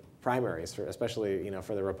the primaries, especially,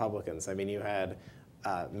 for the Republicans. I mean, you had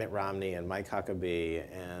Mitt Romney and Mike Huckabee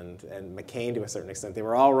and McCain to a certain extent. They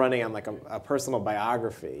were all running on like a personal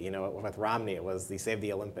biography. With Romney, it was he saved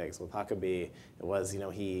the Olympics. With Huckabee, it was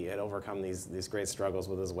he had overcome these great struggles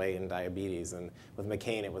with his weight and diabetes. And with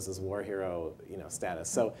McCain, it was his war hero status.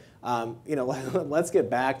 So let's get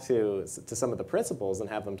back to some of the principles and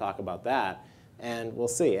have them talk about that. And we'll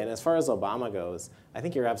see. And as far as Obama goes, I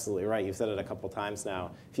think you're absolutely right. You've said it a couple times now.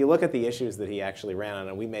 If you look at the issues that he actually ran on,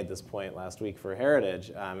 and we made this point last week for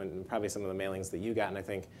Heritage, and probably some of the mailings that you got, and I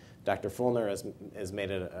think Dr. Fulner has made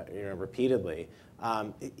it repeatedly.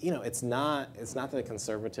 It's not that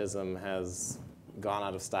conservatism has gone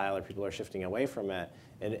out of style or people are shifting away from it.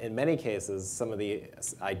 In many cases, some of the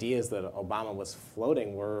ideas that Obama was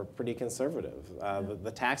floating were pretty conservative.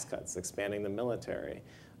 The tax cuts, expanding the military.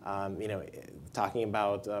 Talking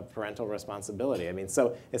about parental responsibility. I mean,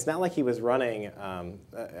 so it's not like he was running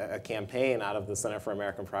a campaign out of the Center for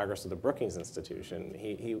American Progress or the Brookings Institution.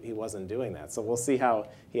 He wasn't doing that. So we'll see how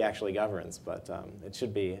he actually governs, but it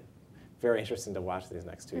should be very interesting to watch these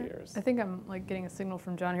next 2 years. I think I'm getting a signal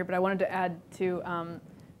from John here, but I wanted to add to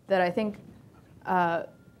that I think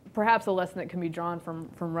perhaps a lesson that can be drawn from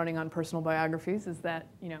running on personal biographies is that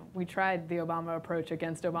we tried the Obama approach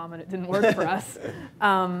against Obama and it didn't work for us,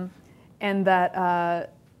 and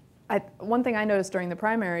that one thing I noticed during the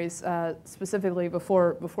primaries, specifically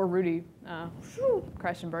before Rudy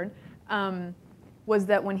crashed and burned, was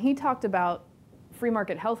that when he talked about free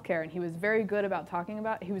market healthcare, and he was very good at talking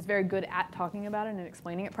about it and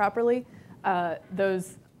explaining it properly,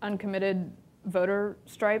 those uncommitted voter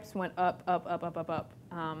stripes went up, up, up, up, up, up.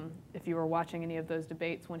 If you were watching any of those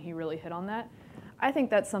debates when he really hit on that. I think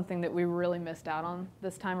that's something that we really missed out on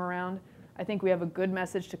this time around. I think we have a good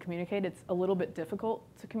message to communicate. It's a little bit difficult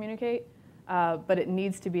to communicate, but it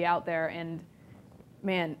needs to be out there. And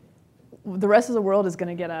man, the rest of the world is going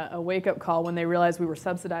to get a wake-up call when they realize we were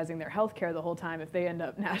subsidizing their health care the whole time. If they end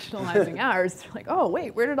up nationalizing ours, they're like, oh,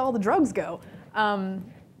 wait, where did all the drugs go?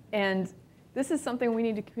 And this is something we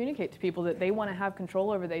need to communicate to people, that they want to have control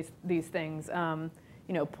over these things.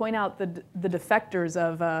 You know, point out the defectors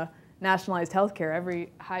of nationalized health care.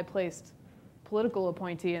 Every high-placed political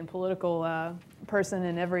appointee and political person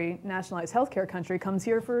in every nationalized healthcare country comes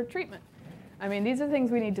here for treatment. I mean, these are things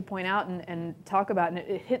we need to point out and talk about, and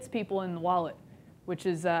it hits people in the wallet, which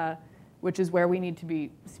is where we need to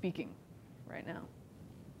be speaking right now.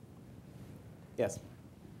 Yes.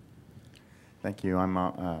 Thank you. I'm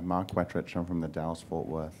Mark Wettrich. I'm from the Dallas-Fort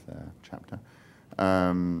Worth chapter.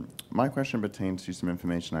 My question pertains to some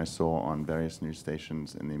information I saw on various news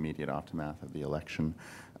stations in the immediate aftermath of the election.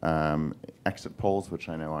 Exit polls, which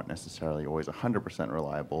I know aren't necessarily always 100%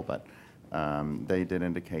 reliable, but they did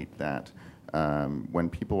indicate that when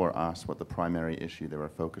people were asked what the primary issue they were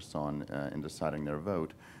focused on in deciding their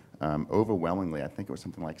vote, overwhelmingly, I think it was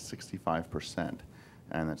something like 65%,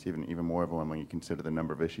 and that's even more overwhelming when you consider the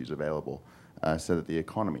number of issues available, said that the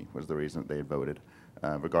economy was the reason that they had voted,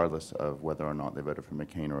 regardless of whether or not they voted for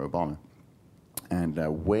McCain or Obama. And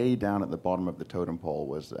way down at the bottom of the totem pole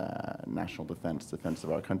was national defense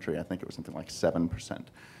of our country. I think it was something like 7%.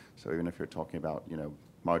 So even if you're talking about, you know,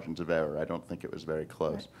 margins of error, I don't think it was very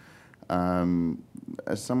close. Right.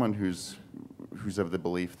 As someone who's of the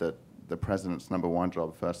belief that the president's #1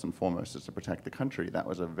 job, first and foremost, is to protect the country, that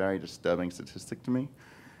was a very disturbing statistic to me.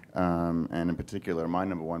 And in particular, my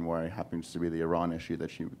 #1 worry happens to be the Iran issue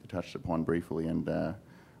that you touched upon briefly, and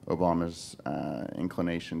Obama's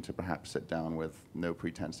inclination to perhaps sit down with no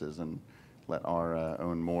pretenses and let our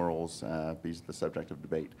own morals be the subject of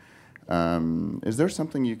debate. Is there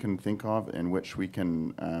something you can think of in which we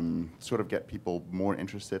can sort of get people more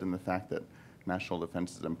interested in the fact that national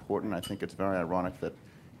defense is important? I think it's very ironic that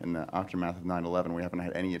in the aftermath of 9/11, we haven't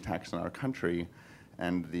had any attacks on our country,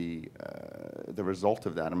 and the result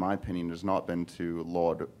of that, in my opinion, has not been to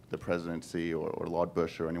laud the presidency or laud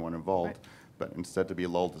Bush or anyone involved, right, but instead to be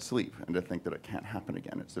lulled to sleep and to think that it can't happen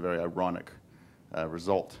again. It's a very ironic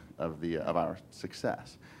result of our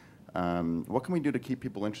success. What can we do to keep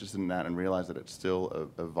people interested in that and realize that it's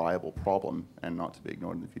still a viable problem and not to be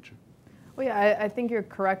ignored in the future? Well, yeah, I think you're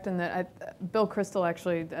correct in that. Bill Kristol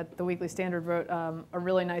actually at the Weekly Standard wrote a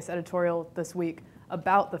really nice editorial this week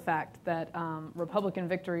about the fact that Republican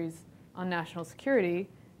victories on national security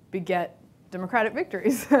beget Democratic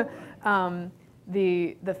victories.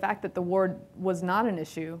 The fact that the war was not an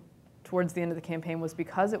issue towards the end of the campaign was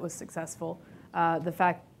because it was successful. The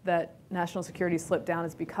fact that national security slipped down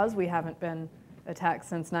is because we haven't been attacked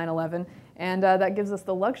since 9/11, and that gives us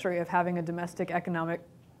the luxury of having a domestic economic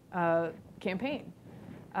campaign,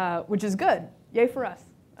 which is good. Yay for us.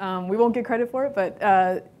 We won't get credit for it, but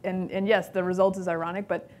and yes, the result is ironic,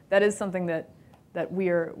 but that is something that we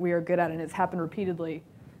are good at, and it's happened repeatedly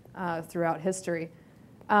throughout history.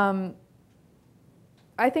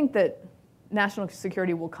 I think that national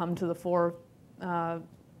security will come to the fore,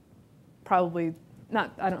 probably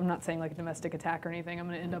not. I'm not saying like a domestic attack or anything. I'm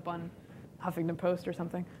going to end up on Huffington Post or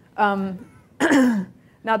something.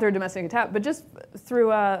 Not through a domestic attack, but just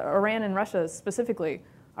through Iran and Russia specifically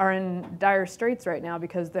are in dire straits right now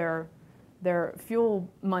because their fuel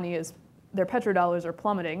money their petrodollars are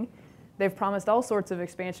plummeting. They've promised all sorts of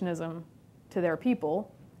expansionism to their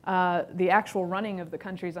people. The actual running of the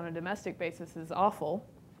countries on a domestic basis is awful,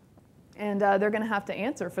 and they're going to have to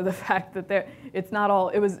answer for the fact that it's not all.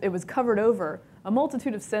 It was covered over. A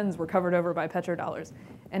multitude of sins were covered over by petrodollars,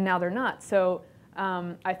 and now they're not. So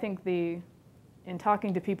I think in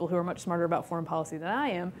talking to people who are much smarter about foreign policy than I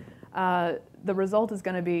am, the result is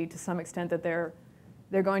going to be, to some extent, that they're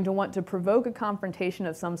going to want to provoke a confrontation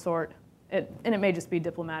of some sort, and it may just be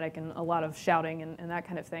diplomatic and a lot of shouting and that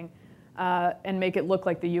kind of thing, and make it look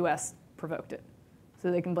like the U.S. provoked it, so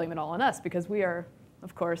they can blame it all on us because we are,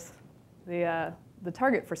 of course, the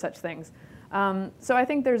target for such things. So I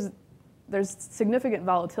think there's significant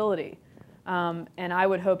volatility. And I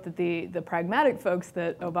would hope that the pragmatic folks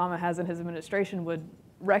that Obama has in his administration would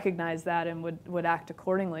recognize that and would act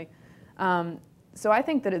accordingly. So I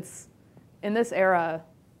think that in this era,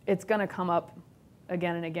 it's going to come up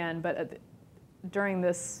again and again. But during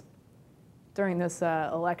this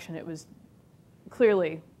election, it was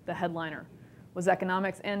clearly the headliner was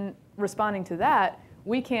economics. And responding to that,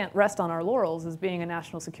 we can't rest on our laurels as being a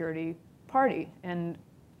national security party. And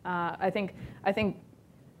I think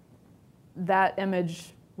that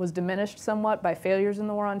image was diminished somewhat by failures in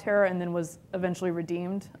the war on terror and then was eventually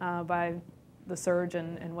redeemed by the surge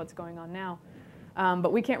and what's going on now.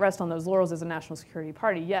 But we can't rest on those laurels as a national security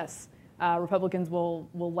party. Yes, Republicans will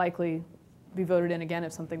likely be voted in again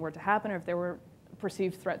if something were to happen or if there were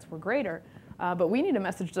perceived threats were greater. But we need a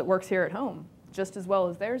message that works here at home just as well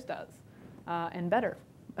as theirs does, and better.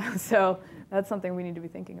 So that's something we need to be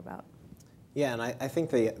thinking about. Yeah, and I think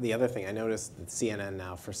the other thing, I noticed that CNN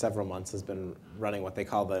now for several months has been running what they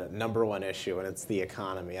call the #1 issue, and it's the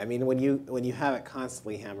economy. I mean, when you have it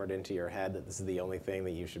constantly hammered into your head that this is the only thing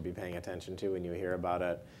that you should be paying attention to, and you hear about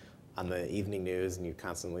it on the evening news, and you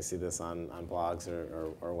constantly see this on blogs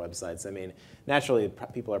or websites, I mean, naturally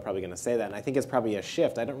people are probably going to say that, and I think it's probably a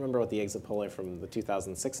shift. I don't remember what the exit polling from the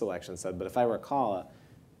 2006 election said, but if I recall,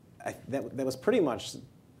 that was pretty much,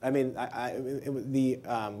 I mean, the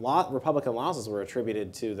Republican losses were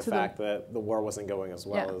attributed to the fact that the war wasn't going as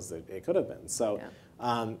well as it could have been. So,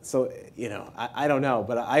 so you know, I don't know,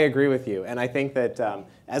 but I agree with you. And I think that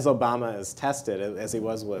as Obama is tested, as he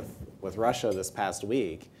was with Russia this past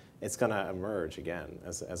week, it's going to emerge again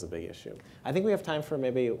as a big issue. I think we have time for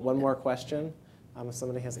maybe one more question. If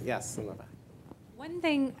somebody has it. Yes, in the back. One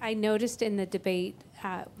thing I noticed in the debate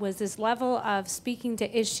was this level of speaking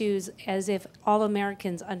to issues as if all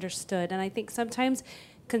Americans understood. And I think sometimes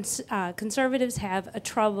conservatives have a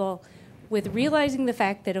trouble with realizing the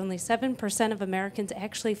fact that only 7% of Americans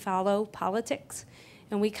actually follow politics.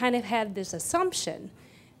 And we kind of have this assumption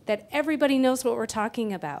that everybody knows what we're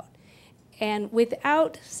talking about. And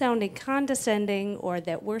without sounding condescending or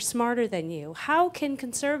that we're smarter than you, how can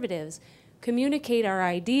conservatives communicate our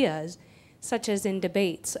ideas, such as in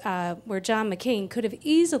debates, where John McCain could have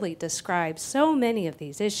easily described so many of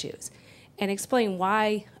these issues and explain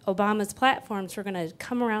why Obama's platforms were going to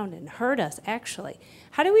come around and hurt us, actually?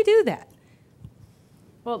 How do we do that?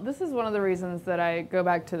 Well, this is one of the reasons that I go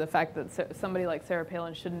back to the fact that somebody like Sarah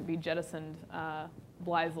Palin shouldn't be jettisoned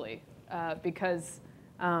blithely, because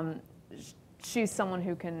she's someone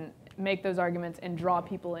who can make those arguments and draw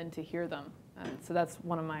people in to hear them. So that's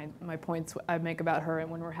one of my points I make about her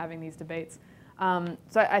and when we're having these debates.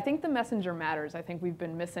 So I think the messenger matters. I think we've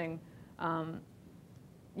been missing,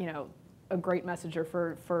 you know, a great messenger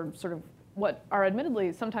for sort of what are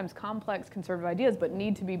admittedly sometimes complex conservative ideas, but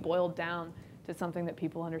need to be boiled down to something that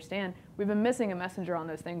people understand. We've been missing a messenger on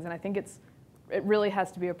those things, and I think it really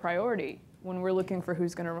has to be a priority when we're looking for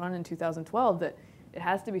who's going to run in 2012, that it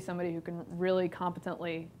has to be somebody who can really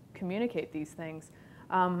competently communicate these things.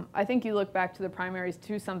 I think you look back to the primaries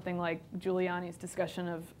to something like Giuliani's discussion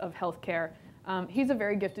of healthcare. He's a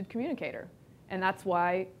very gifted communicator, and that's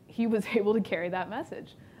why he was able to carry that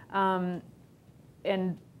message. And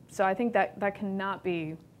so I think that cannot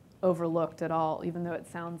be overlooked at all, even though it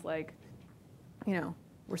sounds like, you know,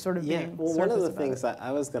 we're sort of being well, one of the things that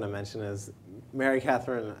I was going to mention is Mary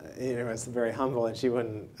Katharine, you know, is very humble, and she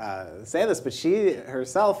wouldn't say this, but she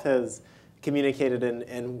herself has communicated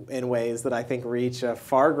in ways that I think reach a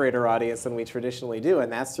far greater audience than we traditionally do,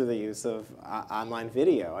 and that's through the use of online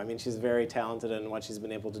video. I mean, she's very talented in what she's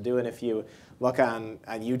been able to do, and if you look on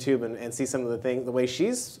YouTube and see some of the way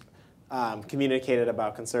she's communicated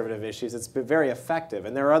about conservative issues, it's been very effective,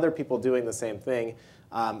 and there are other people doing the same thing.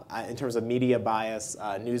 In terms of media bias,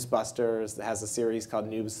 Newsbusters has a series called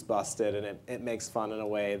News Busted, and it makes fun in a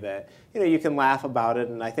way that, you know, you can laugh about it,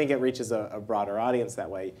 and I think it reaches a broader audience that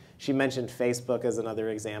way. She mentioned Facebook as another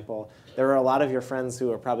example. There are a lot of your friends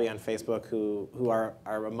who are probably on Facebook who are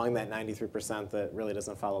among that 93% that really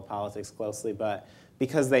doesn't follow politics closely, but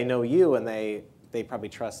because they know you and they probably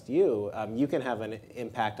trust you, you can have an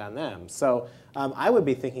impact on them. So I would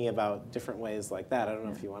be thinking about different ways like that. I don't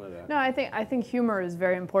know if you wanted to. No, I think humor is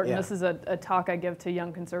very important. Yeah. This is a talk I give to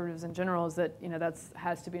young conservatives in general, is that, you know,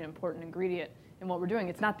 has to be an important ingredient in what we're doing.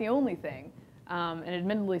 It's not the only thing. And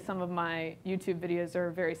admittedly, some of my YouTube videos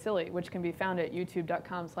are very silly, which can be found at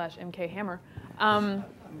youtube.com/mkhammer.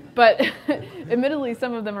 But admittedly,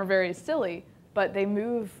 some of them are very silly, but they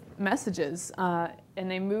move messages, and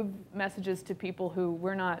they move messages to people who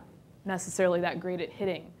we're not necessarily that great at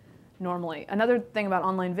hitting normally. Another thing about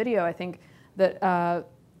online video, I think, that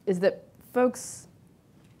is that folks'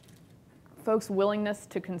 willingness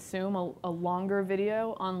to consume a longer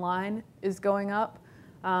video online is going up.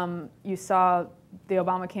 You saw the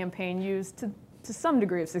Obama campaign use, to some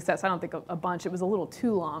degree of success, I don't think a bunch, it was a little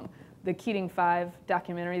too long. The Keating 5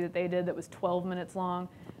 documentary that they did that was 12 minutes long.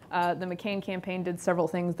 The McCain campaign did several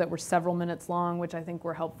things that were several minutes long, which I think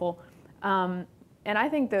were helpful. And I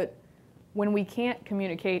think that when we can't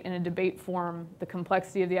communicate in a debate form the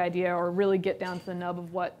complexity of the idea or really get down to the nub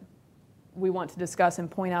of what we want to discuss and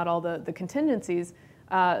point out all the contingencies,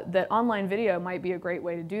 that online video might be a great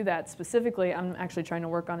way to do that. Specifically, I'm actually trying to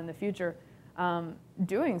work on in the future,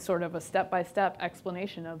 doing sort of a step-by-step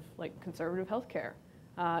explanation of like conservative healthcare.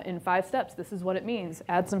 In 5 steps, this is what it means.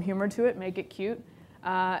 Add some humor to it, make it cute.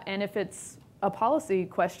 And if it's a policy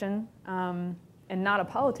question and not a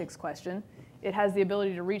politics question, it has the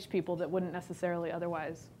ability to reach people that wouldn't necessarily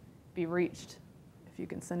otherwise be reached if you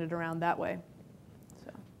can send it around that way.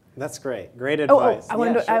 So. That's great. Great advice. I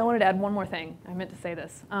wanted to add one more thing. I meant to say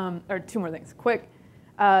this, or 2 more things. Quick,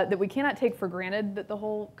 that we cannot take for granted that the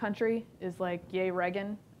whole country is like, yay,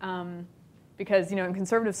 Reagan. Because, in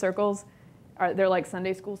conservative circles, they're like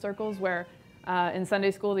Sunday school circles where in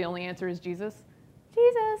Sunday school the only answer is Jesus.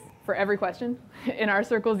 Jesus! For every question. In our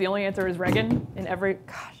circles, the only answer is Reagan. In every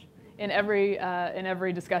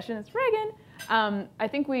discussion, it's Reagan. I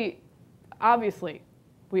think we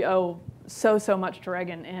owe so much to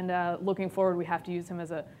Reagan, and looking forward, we have to use him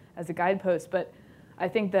as a guidepost. But I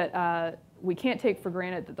think that we can't take for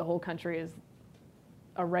granted that the whole country is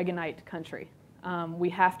a Reaganite country. We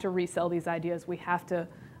have to resell these ideas. We have to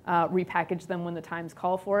repackage them when the times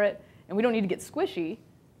call for it. And we don't need to get squishy,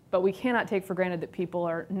 but we cannot take for granted that people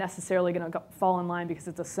are necessarily going to fall in line because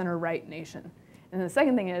it's a center-right nation. And then the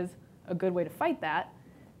second thing is, a good way to fight that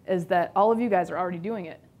is that all of you guys are already doing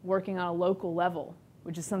it, working on a local level,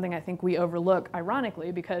 which is something I think we overlook,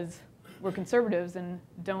 ironically, because we're conservatives and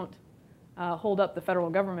don't hold up the federal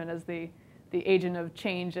government as the agent of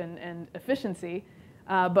change and efficiency.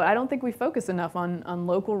 But I don't think we focus enough on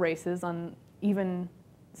local races, on even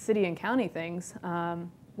city and county things,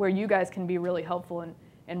 where you guys can be really helpful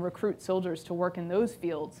and recruit soldiers to work in those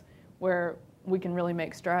fields where we can really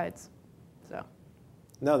make strides. So.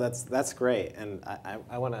 No, that's great, and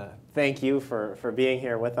I want to thank you for being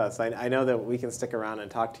here with us. I know that we can stick around and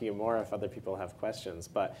talk to you more if other people have questions,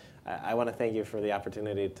 but I want to thank you for the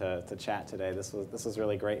opportunity to chat today. This was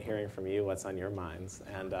really great hearing from you, what's on your minds,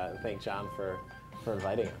 and thank John for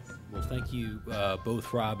inviting us. Well, thank you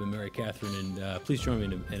both, Rob and Mary Katharine, and please join me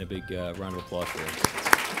in a big round of applause for us.